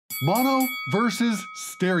Mono versus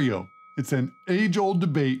stereo. It's an age-old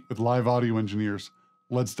debate with live audio engineers.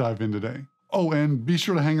 Let's dive in today. Oh, and be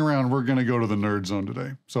sure to hang around. We're gonna go to the nerd zone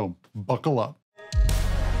today, so buckle up.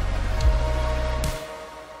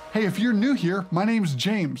 Hey, if you're new here, my name's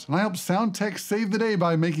James, and I help sound techs save the day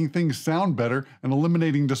by making things sound better and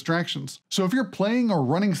eliminating distractions. So if you're playing or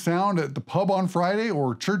running sound at the pub on Friday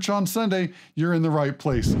or church on Sunday, you're in the right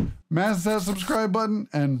place. Smash that subscribe button,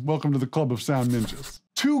 and welcome to the Club of Sound Ninjas.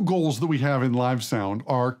 Two goals that we have in live sound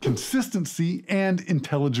are consistency and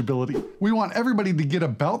intelligibility. We want everybody to get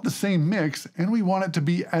about the same mix, and we want it to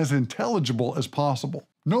be as intelligible as possible.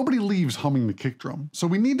 Nobody leaves humming the kick drum, so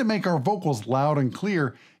we need to make our vocals loud and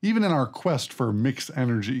clear, even in our quest for mix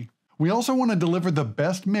energy. We also want to deliver the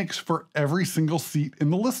best mix for every single seat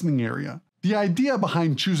in the listening area. The idea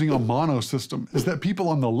behind choosing a mono system is that people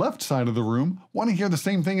on the left side of the room want to hear the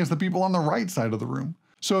same thing as the people on the right side of the room.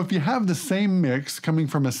 So if you have the same mix coming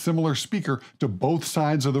from a similar speaker to both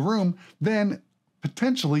sides of the room, then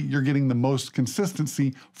potentially you're getting the most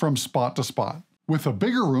consistency from spot to spot. With a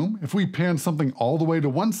bigger room, if we pan something all the way to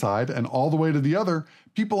one side and all the way to the other,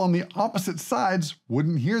 people on the opposite sides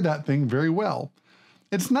wouldn't hear that thing very well.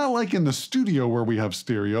 It's not like in the studio where we have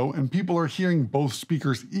stereo and people are hearing both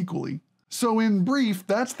speakers equally. So in brief,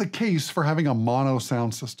 that's the case for having a mono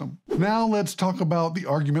sound system. Now let's talk about the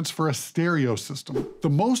arguments for a stereo system. The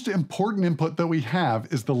most important input that we have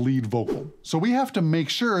is the lead vocal. So we have to make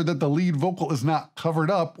sure that the lead vocal is not covered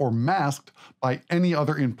up or masked by any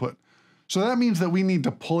other input. So that means that we need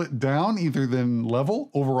to pull it down either than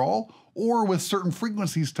level overall or with certain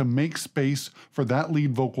frequencies to make space for that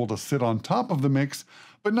lead vocal to sit on top of the mix,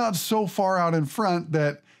 but not so far out in front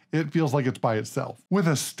that it feels like it's by itself. With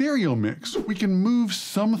a stereo mix, we can move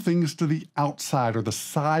some things to the outside or the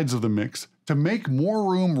sides of the mix to make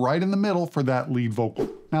more room right in the middle for that lead vocal.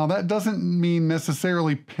 Now that doesn't mean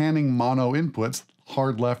necessarily panning mono inputs,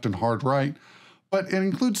 hard left and hard right, but it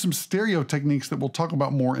includes some stereo techniques that we'll talk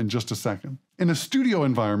about more in just a second. In a studio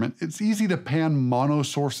environment, it's easy to pan mono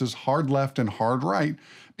sources hard left and hard right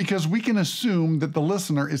because we can assume that the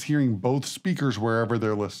listener is hearing both speakers wherever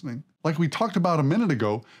they're listening. Like we talked about a minute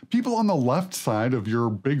ago, people on the left side of your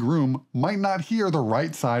big room might not hear the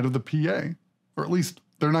right side of the PA, or at least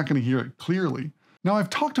they're not going to hear it clearly. Now I've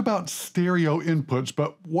talked about stereo inputs,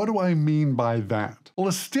 but what do I mean by that? Well,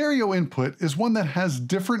 a stereo input is one that has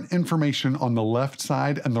different information on the left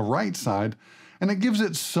side and the right side, and it gives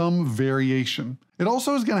it some variation. It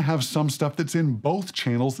also is going to have some stuff that's in both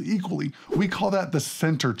channels equally. We call that the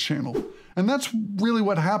center channel. And that's really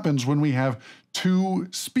what happens when we have two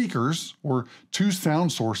speakers or two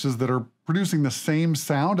sound sources that are producing the same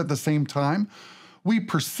sound at the same time. We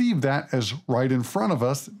perceive that as right in front of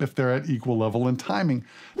us if they're at equal level in timing.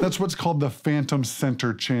 That's what's called the phantom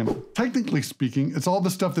center channel. Technically speaking, it's all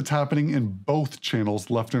the stuff that's happening in both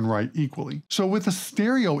channels, left and right, equally. So with a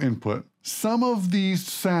stereo input, some of these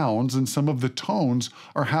sounds and some of the tones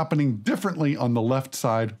are happening differently on the left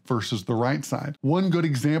side versus the right side. One good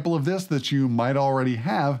example of this that you might already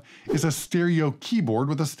have is a stereo keyboard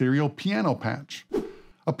with a stereo piano patch.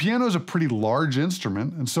 A piano is a pretty large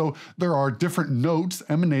instrument, and so there are different notes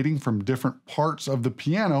emanating from different parts of the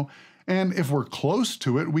piano, and if we're close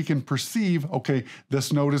to it, we can perceive, okay,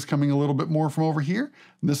 this note is coming a little bit more from over here,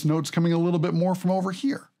 and this note's coming a little bit more from over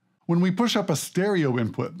here. When we push up a stereo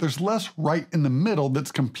input, there's less right in the middle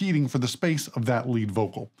that's competing for the space of that lead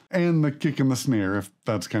vocal, and the kick and the snare, if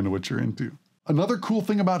that's kind of what you're into. Another cool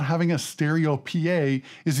thing about having a stereo PA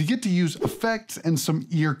is you get to use effects and some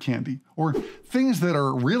ear candy, or things that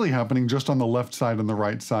are really happening just on the left side and the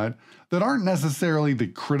right side that aren't necessarily the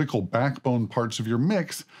critical backbone parts of your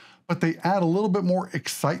mix, but they add a little bit more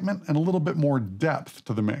excitement and a little bit more depth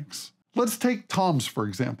to the mix. Let's take toms for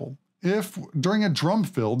example. If during a drum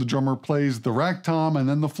fill, the drummer plays the rack tom and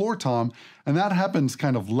then the floor tom, and that happens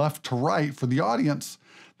kind of left to right for the audience,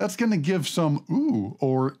 that's going to give some ooh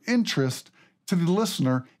or interest to the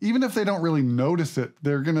listener. Even if they don't really notice it,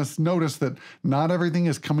 they're going to notice that not everything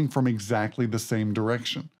is coming from exactly the same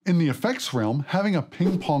direction. In the effects realm, having a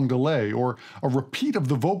ping pong delay or a repeat of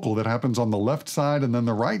the vocal that happens on the left side and then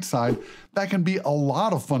the right side, that can be a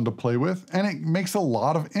lot of fun to play with, and it makes a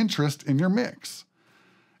lot of interest in your mix.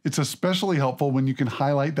 It's especially helpful when you can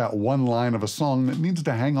highlight that one line of a song that needs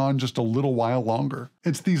to hang on just a little while longer.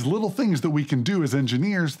 It's these little things that we can do as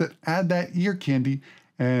engineers that add that ear candy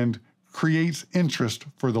and creates interest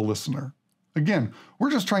for the listener. Again,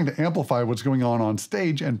 we're just trying to amplify what's going on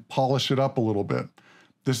stage and polish it up a little bit.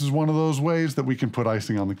 This is one of those ways that we can put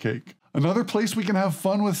icing on the cake. Another place we can have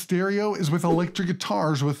fun with stereo is with electric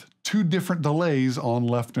guitars with two different delays on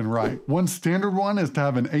left and right. One standard one is to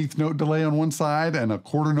have an eighth note delay on one side and a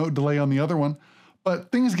quarter note delay on the other one. But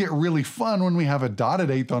things get really fun when we have a dotted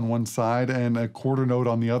eighth on one side and a quarter note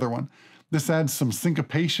on the other one. This adds some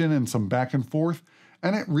syncopation and some back and forth,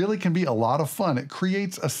 and it really can be a lot of fun. It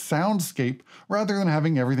creates a soundscape rather than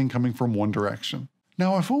having everything coming from one direction.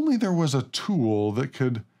 Now, if only there was a tool that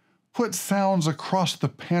could put sounds across the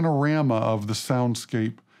panorama of the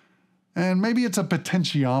soundscape, and maybe it's a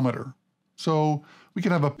potentiometer. So we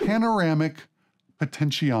could have a panoramic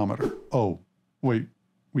potentiometer. Oh, wait.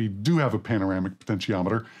 We do have a panoramic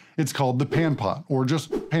potentiometer. It's called the pan pot, or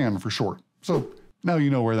just pan for short. So now you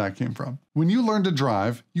know where that came from. When you learn to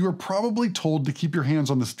drive, you were probably told to keep your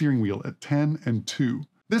hands on the steering wheel at 10 and 2.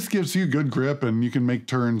 This gives you good grip and you can make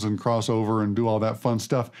turns and cross over and do all that fun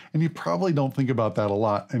stuff, and you probably don't think about that a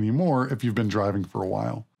lot anymore if you've been driving for a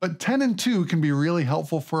while. But 10 and 2 can be really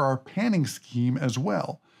helpful for our panning scheme as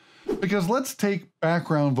well. Because let's take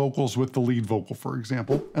background vocals with the lead vocal, for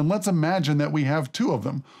example, and let's imagine that we have two of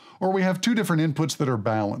them, or we have two different inputs that are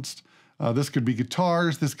balanced. This could be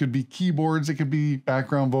guitars, this could be keyboards, it could be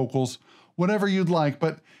background vocals, whatever you'd like,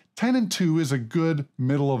 but 10 and 2 is a good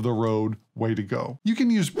middle of the road way to go. You can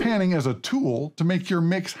use panning as a tool to make your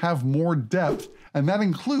mix have more depth, and that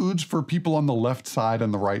includes for people on the left side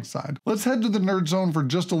and the right side. Let's head to the nerd zone for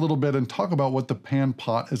just a little bit and talk about what the pan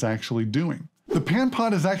pot is actually doing. The pan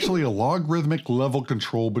pot is actually a logarithmic level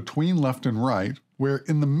control between left and right, where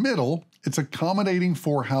in the middle, it's accommodating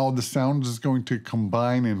for how the sound is going to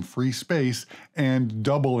combine in free space and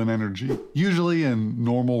double in energy. Usually in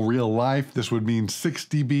normal real life, this would mean 6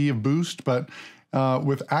 dB of boost, but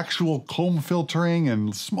with actual comb filtering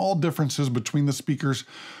and small differences between the speakers,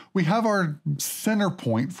 we have our center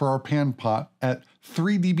point for our pan pot at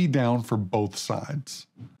 3 dB down for both sides.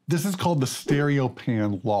 This is called the stereo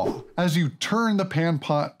pan law. As you turn the pan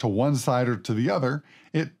pot to one side or to the other,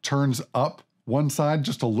 it turns up one side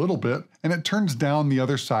just a little bit, and it turns down the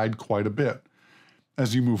other side quite a bit.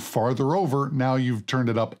 As you move farther over, now you've turned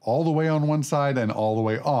it up all the way on one side and all the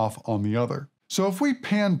way off on the other. So if we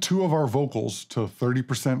pan two of our vocals to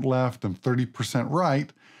 30% left and 30%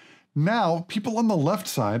 right, now people on the left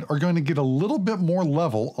side are going to get a little bit more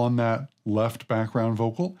level on that left background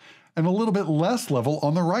vocal and a little bit less level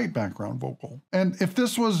on the right background vocal. And if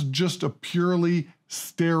this was just a purely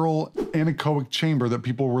sterile anechoic chamber that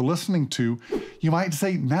people were listening to, you might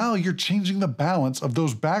say now you're changing the balance of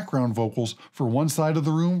those background vocals for one side of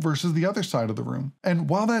the room versus the other side of the room. And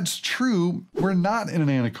while that's true, we're not in an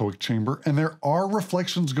anechoic chamber and there are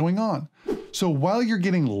reflections going on. So while you're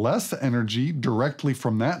getting less energy directly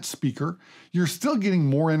from that speaker, you're still getting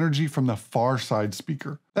more energy from the far side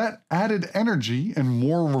speaker. That added energy and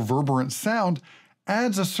more reverberant sound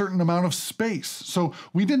adds a certain amount of space. So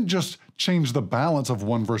we didn't just change the balance of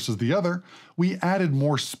one versus the other, we added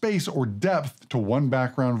more space or depth to one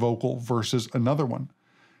background vocal versus another one.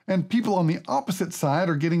 And people on the opposite side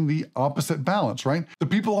are getting the opposite balance, right? The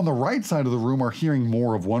people on the right side of the room are hearing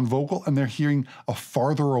more of one vocal and they're hearing a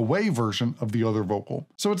farther away version of the other vocal.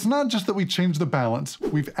 So it's not just that we changed the balance,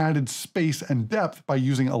 we've added space and depth by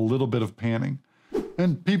using a little bit of panning.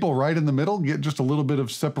 And people right in the middle get just a little bit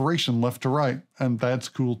of separation left to right, and that's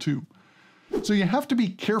cool too. So you have to be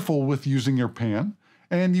careful with using your pan,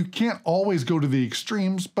 and you can't always go to the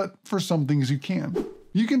extremes, but for some things you can.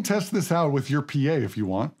 You can test this out with your PA if you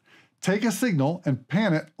want. Take a signal and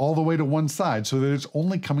pan it all the way to one side so that it's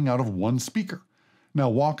only coming out of one speaker. Now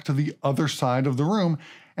walk to the other side of the room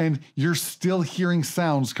and you're still hearing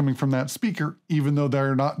sounds coming from that speaker, even though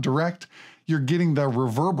they're not direct. You're getting the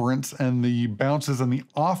reverberance and the bounces and the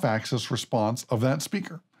off-axis response of that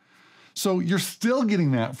speaker. So you're still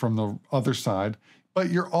getting that from the other side, but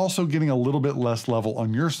you're also getting a little bit less level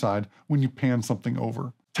on your side when you pan something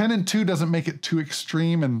over. 10 and 2 doesn't make it too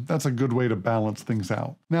extreme, and that's a good way to balance things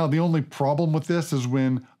out. Now, the only problem with this is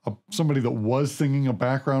when somebody that was singing a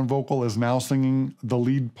background vocal is now singing the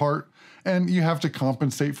lead part, and you have to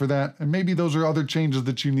compensate for that, and maybe those are other changes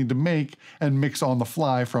that you need to make and mix on the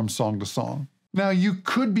fly from song to song. Now, you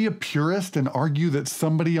could be a purist and argue that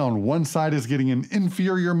somebody on one side is getting an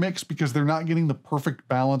inferior mix because they're not getting the perfect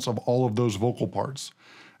balance of all of those vocal parts.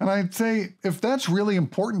 And I'd say if that's really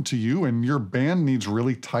important to you and your band needs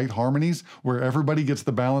really tight harmonies where everybody gets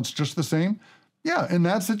the balance just the same, yeah, in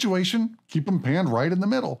that situation, keep them panned right in the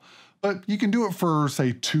middle. But you can do it for,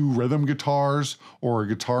 say, 2 rhythm guitars or a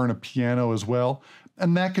guitar and a piano as well,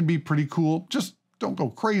 and that can be pretty cool. Just don't go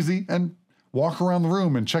crazy and walk around the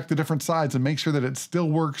room and check the different sides and make sure that it still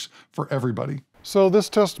works for everybody. So this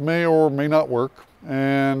test may or may not work,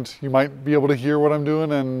 and you might be able to hear what I'm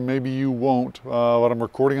doing and maybe you won't. But I'm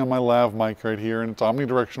recording on my lav mic right here, and it's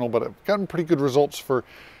omnidirectional, but I've gotten pretty good results for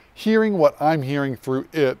hearing what I'm hearing through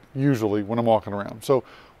it usually when I'm walking around. So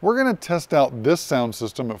we're gonna test out this sound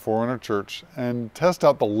system at Forerunner Church and test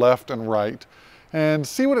out the left and right and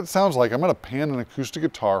see what it sounds like. I'm gonna pan an acoustic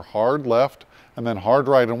guitar hard left and then hard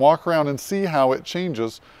right and walk around and see how it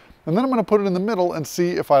changes. And then I'm gonna put it in the middle and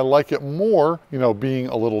see if I like it more, you know, being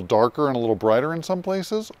a little darker and a little brighter in some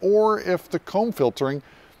places, or if the comb filtering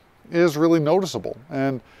is really noticeable.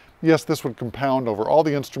 And yes, this would compound over all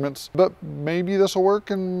the instruments, but maybe this will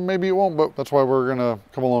work and maybe it won't, but that's why we're gonna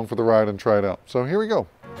come along for the ride and try it out. So here we go.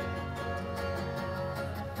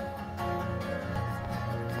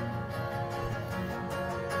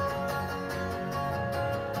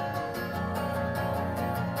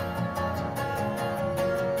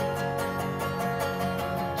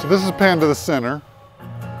 So this is panned to the center.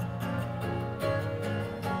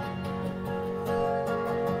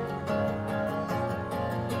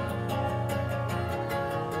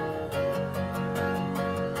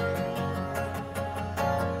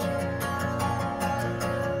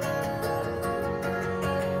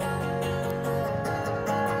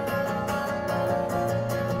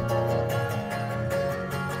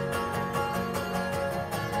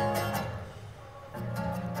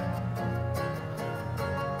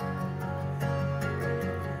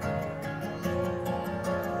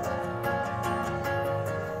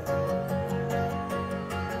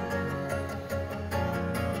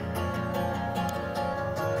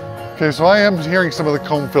 Okay, so I am hearing some of the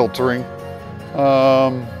comb filtering.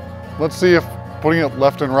 Let's see if putting it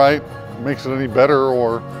left and right makes it any better,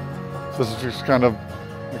 or if this is just kind of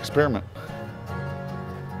an experiment.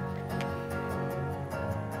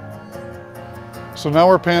 So now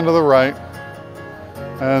we're panned to the right,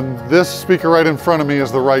 and this speaker right in front of me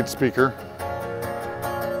is the right speaker.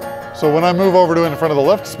 So when I move over to in front of the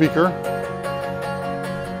left speaker,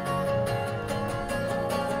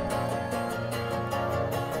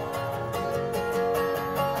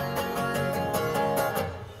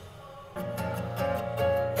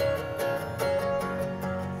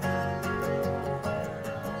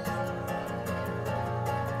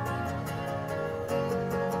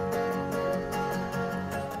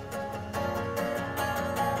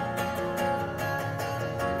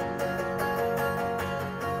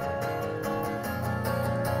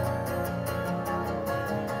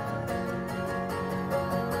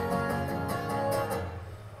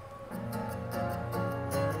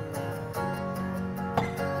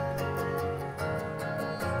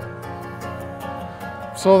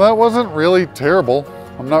 so that wasn't really terrible.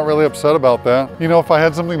 I'm not really upset about that. You know, if I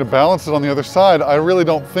had something to balance it on the other side, I really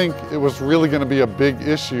don't think it was really gonna be a big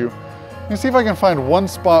issue. Let me see if I can find one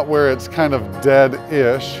spot where it's kind of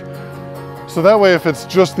dead-ish. So that way, if it's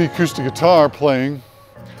just the acoustic guitar playing,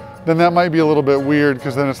 then that might be a little bit weird,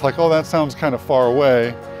 because then it's like, oh, that sounds kind of far away.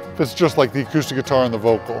 If it's just like the acoustic guitar and the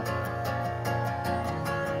vocal.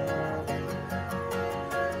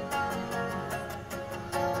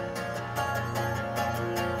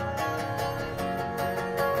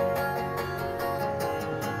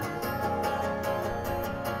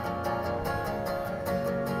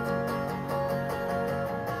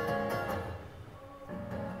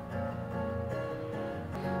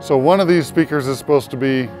 So one of these speakers is supposed to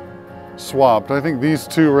be swapped. I think these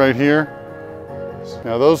two right here,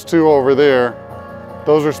 now those two over there,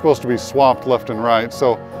 those are supposed to be swapped left and right.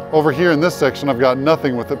 So over here in this section, I've got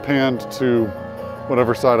nothing with it panned to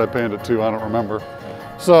whatever side I panned it to, I don't remember.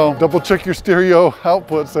 So double check your stereo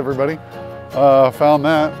outputs, everybody. Found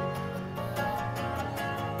that.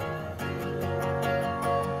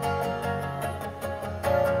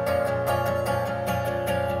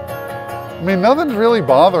 I mean, nothing's really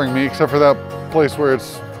bothering me except for that place where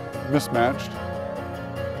it's mismatched.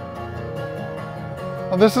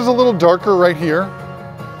 Well, this is a little darker right here.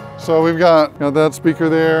 So we've got, you know, that speaker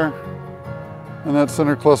there and that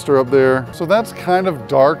center cluster up there. So that's kind of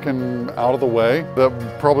dark and out of the way.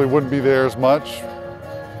 That probably wouldn't be there as much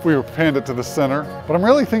if we were panned it to the center. But I'm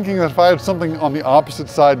really thinking that if I had something on the opposite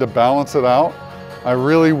side to balance it out, I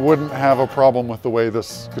really wouldn't have a problem with the way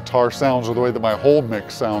this guitar sounds or the way that my whole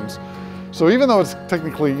mix sounds. So even though it's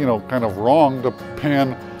technically, you know, kind of wrong to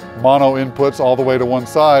pan mono inputs all the way to one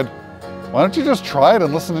side, why don't you just try it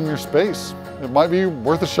and listen in your space? It might be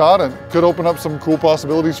worth a shot and could open up some cool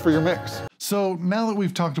possibilities for your mix. So now that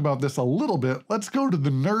we've talked about this a little bit, let's go to the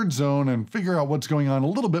nerd zone and figure out what's going on a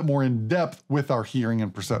little bit more in depth with our hearing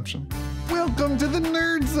and perception. Welcome to the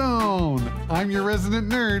nerd zone. I'm your resident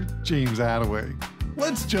nerd, James Attaway.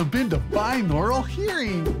 Let's jump into binaural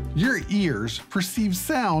hearing. Your ears perceive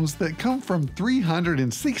sounds that come from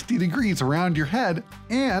 360 degrees around your head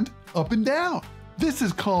and up and down. This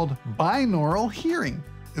is called binaural hearing.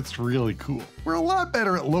 It's really cool. We're a lot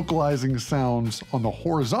better at localizing sounds on the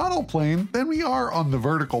horizontal plane than we are on the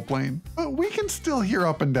vertical plane, but we can still hear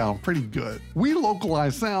up and down pretty good. We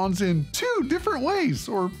localize sounds in 2 different ways,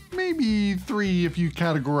 or maybe 3 if you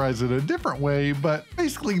categorize it a different way, but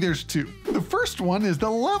basically there's 2. The first one is the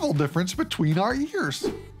level difference between our ears.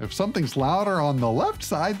 If something's louder on the left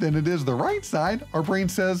side than it is the right side, our brain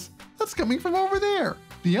says, that's coming from over there.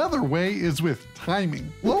 The other way is with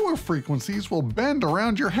timing. Lower frequencies will bend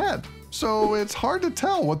around your head, so it's hard to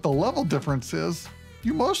tell what the level difference is.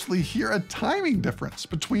 You mostly hear a timing difference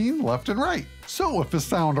between left and right. So if a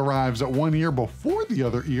sound arrives at one ear before the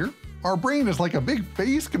other ear, our brain is like a big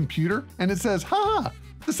phase computer and it says, ha,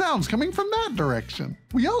 the sound's coming from that direction.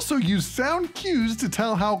 We also use sound cues to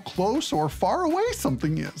tell how close or far away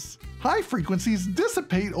something is. High frequencies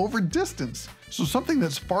dissipate over distance, so something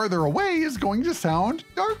that's farther away is going to sound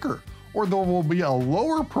darker, or there will be a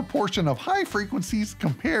lower proportion of high frequencies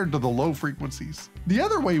compared to the low frequencies. The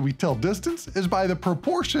other way we tell distance is by the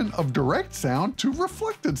proportion of direct sound to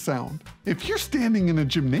reflected sound. If you're standing in a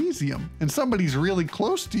gymnasium and somebody's really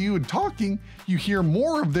close to you and talking, you hear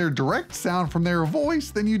more of their direct sound from their voice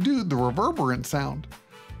than you do the reverberant sound.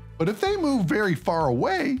 But if they move very far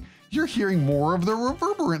away, you're hearing more of the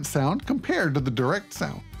reverberant sound compared to the direct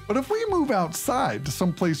sound. But if we move outside to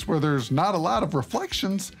some place where there's not a lot of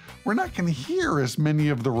reflections, we're not going to hear as many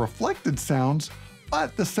of the reflected sounds,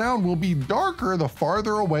 but the sound will be darker the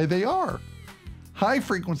farther away they are. High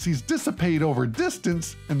frequencies dissipate over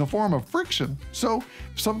distance in the form of friction, so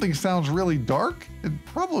if something sounds really dark, it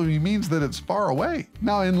probably means that it's far away.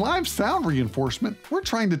 Now in live sound reinforcement, we're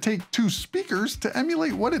trying to take 2 speakers to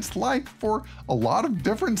emulate what it's like for a lot of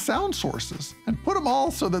different sound sources and put them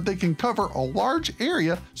all so that they can cover a large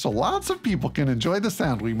area so lots of people can enjoy the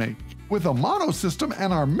sound we make. With a mono system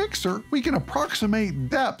and our mixer, we can approximate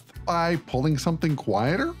depth by pulling something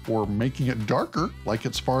quieter or making it darker, like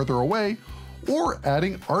it's farther away, or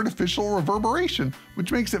adding artificial reverberation,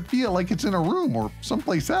 which makes it feel like it's in a room or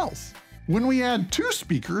someplace else. When we add 2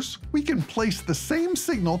 speakers, we can place the same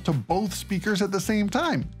signal to both speakers at the same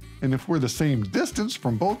time. And if we're the same distance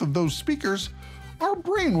from both of those speakers, our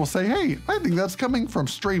brain will say, hey, I think that's coming from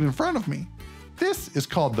straight in front of me. This is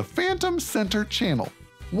called the phantom center channel.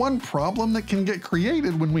 One problem that can get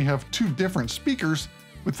created when we have 2 different speakers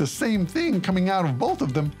with the same thing coming out of both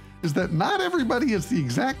of them is that not everybody is the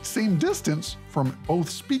exact same distance from both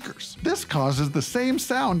speakers. This causes the same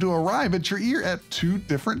sound to arrive at your ear at 2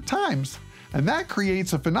 different times, and that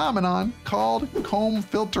creates a phenomenon called comb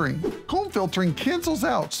filtering. Comb filtering cancels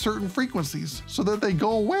out certain frequencies so that they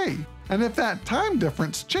go away, and if that time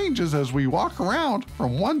difference changes as we walk around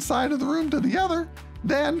from one side of the room to the other,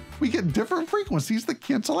 then we get different frequencies that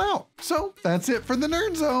cancel out. So that's it for the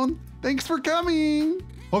Nerd Zone. Thanks for coming!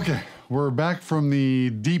 Okay, we're back from the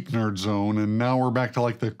deep nerd zone, and now we're back to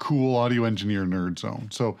like the cool audio engineer nerd zone.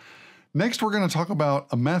 So next we're going to talk about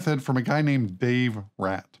a method from a guy named Dave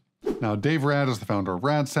Ratt. Now Dave Ratt is the founder of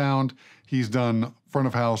Rad Sound. He's done front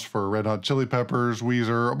of house for Red Hot Chili Peppers,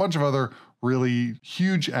 Weezer, a bunch of other really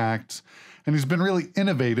huge acts, and he's been really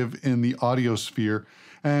innovative in the audio sphere.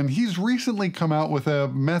 And he's recently come out with a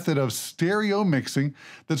method of stereo mixing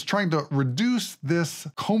that's trying to reduce this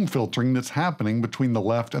comb filtering that's happening between the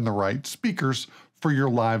left and the right speakers for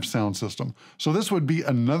your live sound system. So this would be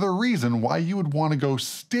another reason why you would want to go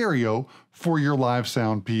stereo for your live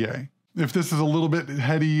sound PA. If this is a little bit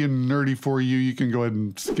heady and nerdy for you, you can go ahead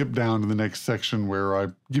and skip down to the next section where I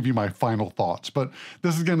give you my final thoughts. But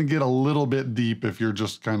this is going to get a little bit deep if you're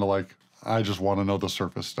just kind of like, I just want to know the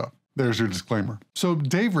surface stuff. There's your disclaimer. So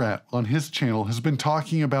Dave Ratt on his channel has been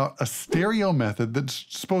talking about a stereo method that's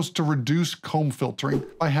supposed to reduce comb filtering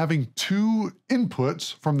by having 2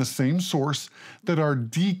 inputs from the same source that are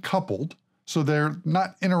decoupled, so they're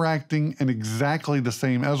not interacting in exactly the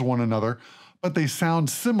same as one another, but they sound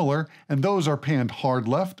similar, and those are panned hard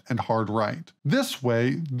left and hard right. This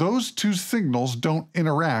way, those 2 signals don't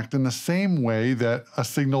interact in the same way that a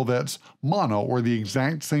signal that's mono, or the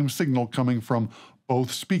exact same signal coming from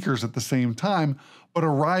both speakers at the same time, but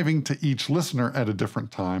arriving to each listener at a different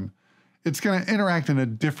time. It's going to interact in a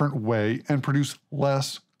different way and produce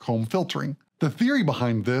less comb filtering. The theory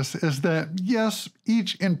behind this is that, yes,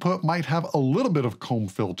 each input might have a little bit of comb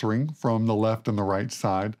filtering from the left and the right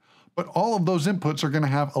side, but all of those inputs are going to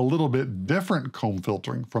have a little bit different comb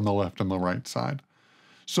filtering from the left and the right side.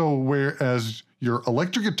 So whereas your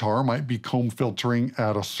electric guitar might be comb filtering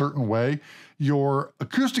at a certain way, Your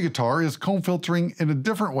acoustic guitar is comb filtering in a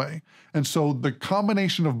different way. And so the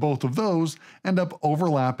combination of both of those end up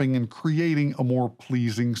overlapping and creating a more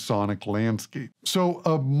pleasing sonic landscape. So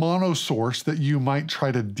a mono source that you might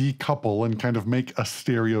try to decouple and kind of make a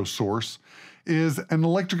stereo source is an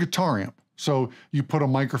electric guitar amp. So you put a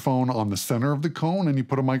microphone on the center of the cone and you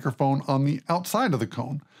put a microphone on the outside of the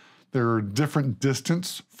cone. They're different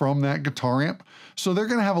distance from that guitar amp, so they're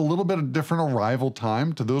gonna have a little bit of different arrival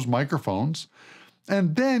time to those microphones.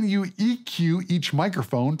 And then you EQ each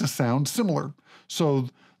microphone to sound similar. So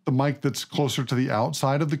the mic that's closer to the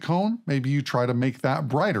outside of the cone, maybe you try to make that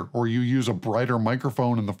brighter, or you use a brighter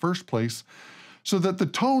microphone in the first place so that the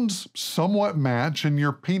tones somewhat match and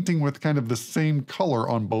you're painting with kind of the same color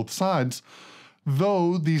on both sides,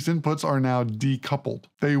 though these inputs are now decoupled.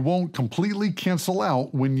 They won't completely cancel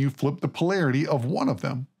out when you flip the polarity of one of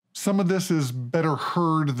them. Some of this is better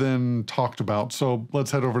heard than talked about, so let's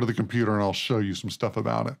head over to the computer and I'll show you some stuff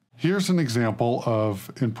about it. Here's an example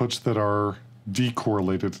of inputs that are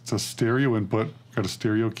decorrelated. It's a stereo input, got a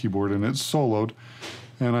stereo keyboard and it's soloed.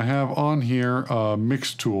 And I have on here a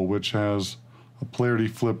mix tool, which has a polarity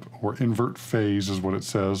flip or invert phase is what it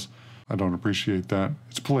says. I don't appreciate that.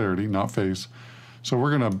 It's polarity, not phase. So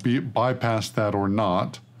we're gonna bypass that or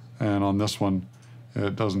not. And on this one,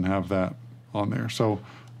 it doesn't have that on there. So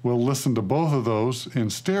we'll listen to both of those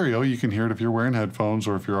in stereo. You can hear it if you're wearing headphones,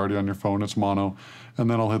 or if you're already on your phone, it's mono.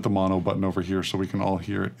 And then I'll hit the mono button over here so we can all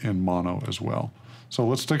hear it in mono as well. So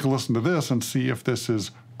let's take a listen to this and see if this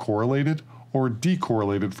is correlated or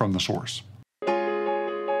decorrelated from the source.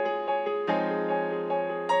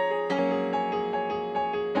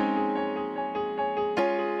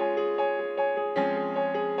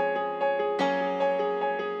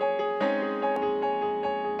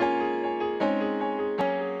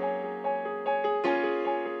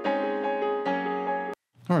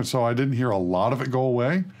 All right, so I didn't hear a lot of it go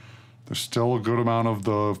away. There's still a good amount of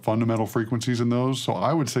the fundamental frequencies in those, so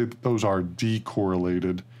I would say that those are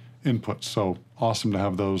decorrelated inputs. So awesome to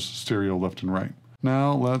have those stereo left and right.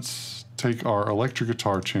 Now let's take our electric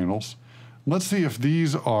guitar channels. Let's see if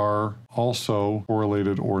these are also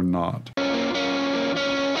correlated or not.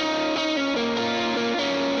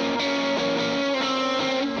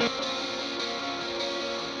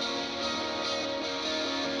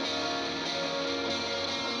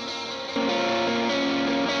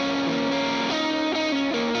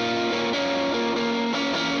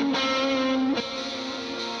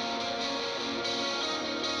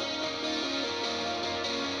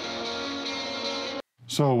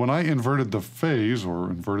 So when I inverted the phase or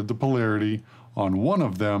inverted the polarity on one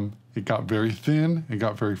of them, it got very thin, it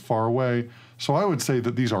got very far away. So I would say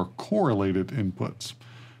that these are correlated inputs.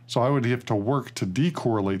 So I would have to work to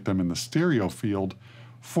decorrelate them in the stereo field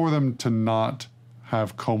for them to not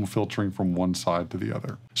have comb filtering from one side to the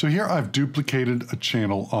other. So here I've duplicated a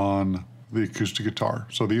channel on the acoustic guitar.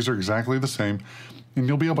 So these are exactly the same, and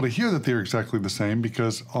you'll be able to hear that they're exactly the same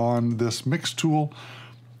because on this mix tool,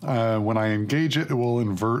 when I engage it, it will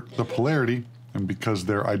invert the polarity, and because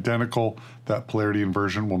they're identical, that polarity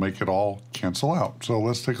inversion will make it all cancel out. So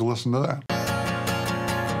let's take a listen to that.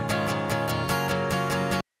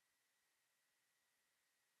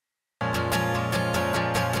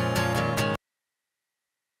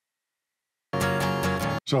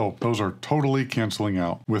 So those are totally canceling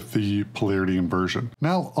out with the polarity inversion.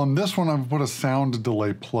 Now on this one, I've put a sound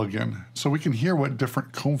delay plugin so we can hear what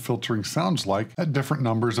different comb filtering sounds like at different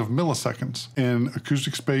numbers of milliseconds. In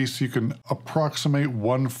acoustic space, you can approximate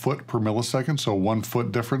 1 foot per millisecond. So 1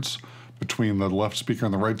 foot difference between the left speaker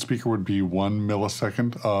and the right speaker would be 1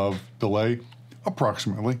 millisecond of delay,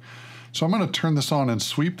 approximately. So I'm going to turn this on and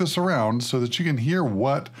sweep this around so that you can hear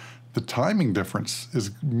what the timing difference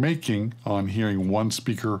is making on hearing one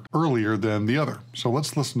speaker earlier than the other. So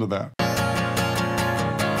let's listen to that.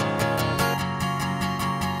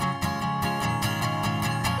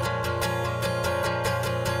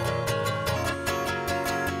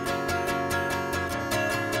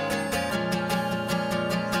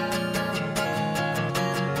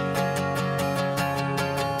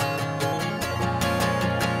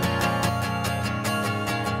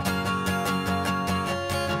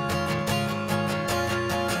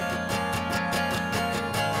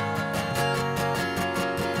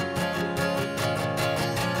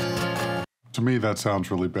 To me, that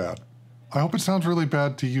sounds really bad. I hope it sounds really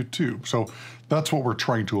bad to you too. So that's what we're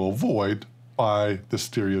trying to avoid by the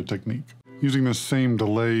stereo technique. Using the same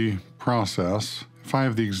delay process, if I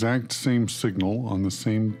have the exact same signal on the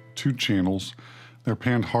same 2 channels, they're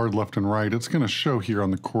panned hard left and right, it's going to show here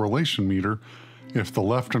on the correlation meter if the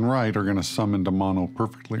left and right are going to sum into mono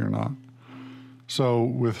perfectly or not. So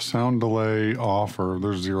with sound delay off, or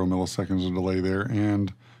there's 0 milliseconds of delay there,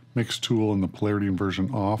 and mix tool and the polarity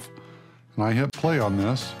inversion off, and I hit play on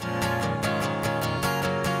this,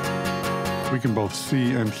 we can both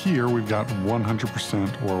see and hear we've got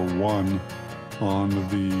 100% or 1 on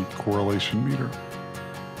the correlation meter.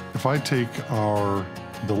 If I take our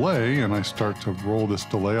delay and I start to roll this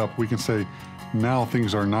delay up, we can say now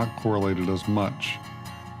things are not correlated as much.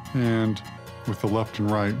 And with the left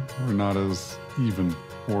and right, we're not as even.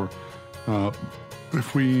 Or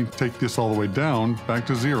if we take this all the way down, back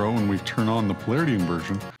to 0, and we turn on the polarity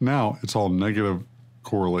inversion, now it's all negative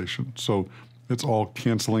correlation. So it's all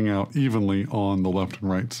canceling out evenly on the left and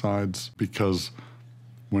right sides, because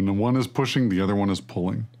when the one is pushing, the other one is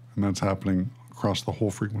pulling. And that's happening across the whole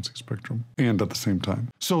frequency spectrum and at the same time.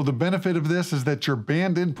 So the benefit of this is that your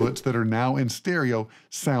band inputs that are now in stereo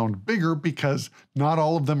sound bigger, because not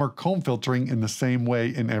all of them are comb filtering in the same way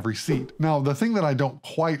in every seat. Now, the thing that I don't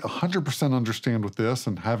quite 100% understand with this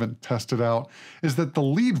and haven't tested out is that the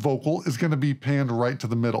lead vocal is going to be panned right to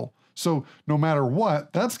the middle. So no matter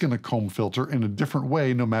what, that's going to comb filter in a different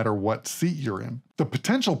way no matter what seat you're in. The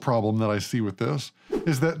potential problem that I see with this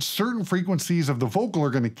is that certain frequencies of the vocal are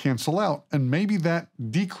going to cancel out, and maybe that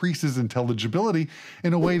decreases intelligibility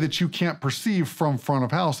in a way that you can't perceive from front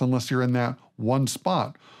of house unless you're in that one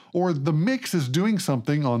spot. Or the mix is doing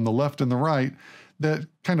something on the left and the right that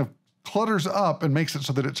kind of clutters up and makes it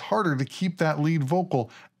so that it's harder to keep that lead vocal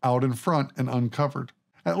out in front and uncovered.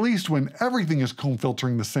 At least when everything is comb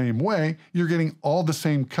filtering the same way, you're getting all the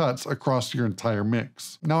same cuts across your entire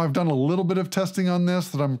mix. Now, I've done a little bit of testing on this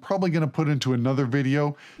that I'm probably going to put into another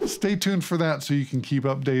video. Stay tuned for that so you can keep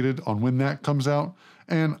updated on when that comes out.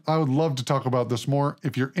 And I would love to talk about this more.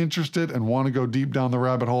 If you're interested and want to go deep down the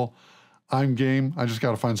rabbit hole, I'm game. I just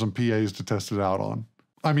got to find some PAs to test it out on.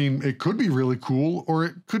 I mean, it could be really cool, or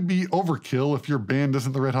it could be overkill if your band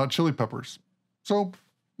isn't the Red Hot Chili Peppers. So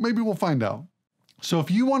maybe we'll find out. So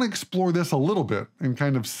if you want to explore this a little bit and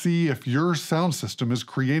kind of see if your sound system is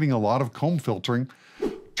creating a lot of comb filtering,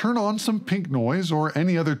 turn on some pink noise or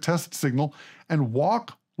any other test signal and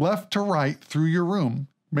walk left to right through your room,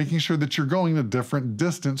 making sure that you're going a different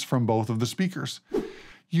distance from both of the speakers.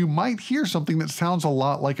 You might hear something that sounds a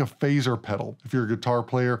lot like a phaser pedal if you're a guitar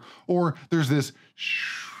player, or there's this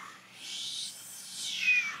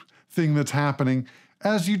thing that's happening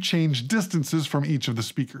as you change distances from each of the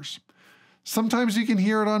speakers. Sometimes you can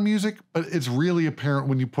hear it on music, but it's really apparent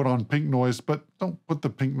when you put on pink noise, but don't put the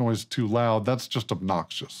pink noise too loud, that's just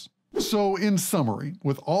obnoxious. So in summary,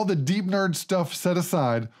 with all the deep nerd stuff set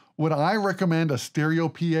aside, would I recommend a stereo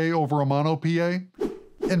PA over a mono PA?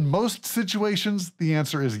 In most situations, the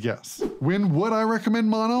answer is yes. When would I recommend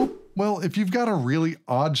mono? Well, if you've got a really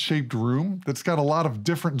odd-shaped room that's got a lot of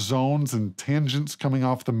different zones and tangents coming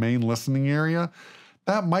off the main listening area,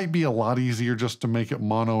 that might be a lot easier just to make it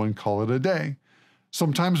mono and call it a day.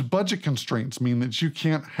 Sometimes budget constraints mean that you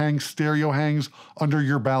can't hang stereo hangs under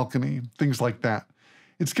your balcony, things like that.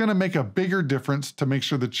 It's going to make a bigger difference to make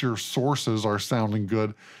sure that your sources are sounding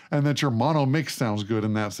good and that your mono mix sounds good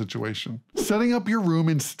in that situation. Setting up your room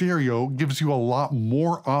in stereo gives you a lot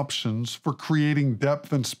more options for creating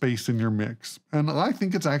depth and space in your mix, and I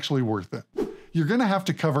think it's actually worth it. You're going to have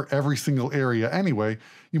to cover every single area anyway.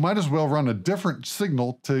 You might as well run a different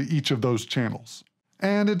signal to each of those channels.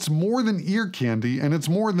 And it's more than ear candy, and it's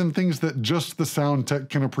more than things that just the sound tech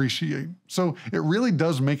can appreciate. So it really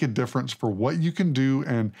does make a difference for what you can do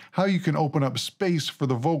and how you can open up space for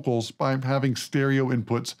the vocals by having stereo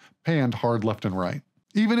inputs panned hard left and right.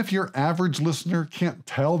 Even if your average listener can't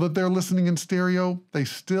tell that they're listening in stereo, they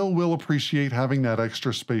still will appreciate having that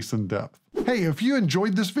extra space and depth. Hey, if you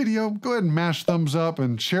enjoyed this video, go ahead and mash thumbs up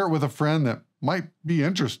and share it with a friend that might be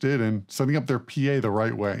interested in setting up their PA the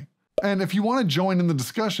right way. And if you want to join in the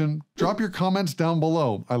discussion, drop your comments down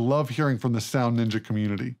below. I love hearing from the Sound Ninja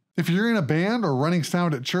community. If you're in a band or running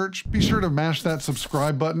sound at church, be sure to mash that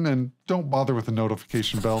subscribe button and don't bother with the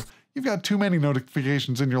notification bell. You've got too many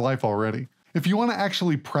notifications in your life already. If you want to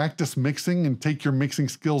actually practice mixing and take your mixing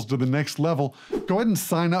skills to the next level, go ahead and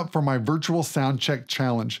sign up for my virtual sound check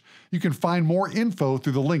challenge. You can find more info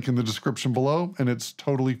through the link in the description below, and it's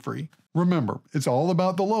totally free. Remember, it's all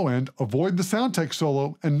about the low end, avoid the sound tech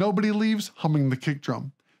solo, and nobody leaves humming the kick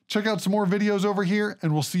drum. Check out some more videos over here,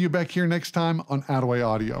 and we'll see you back here next time on Attaway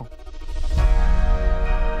Audio.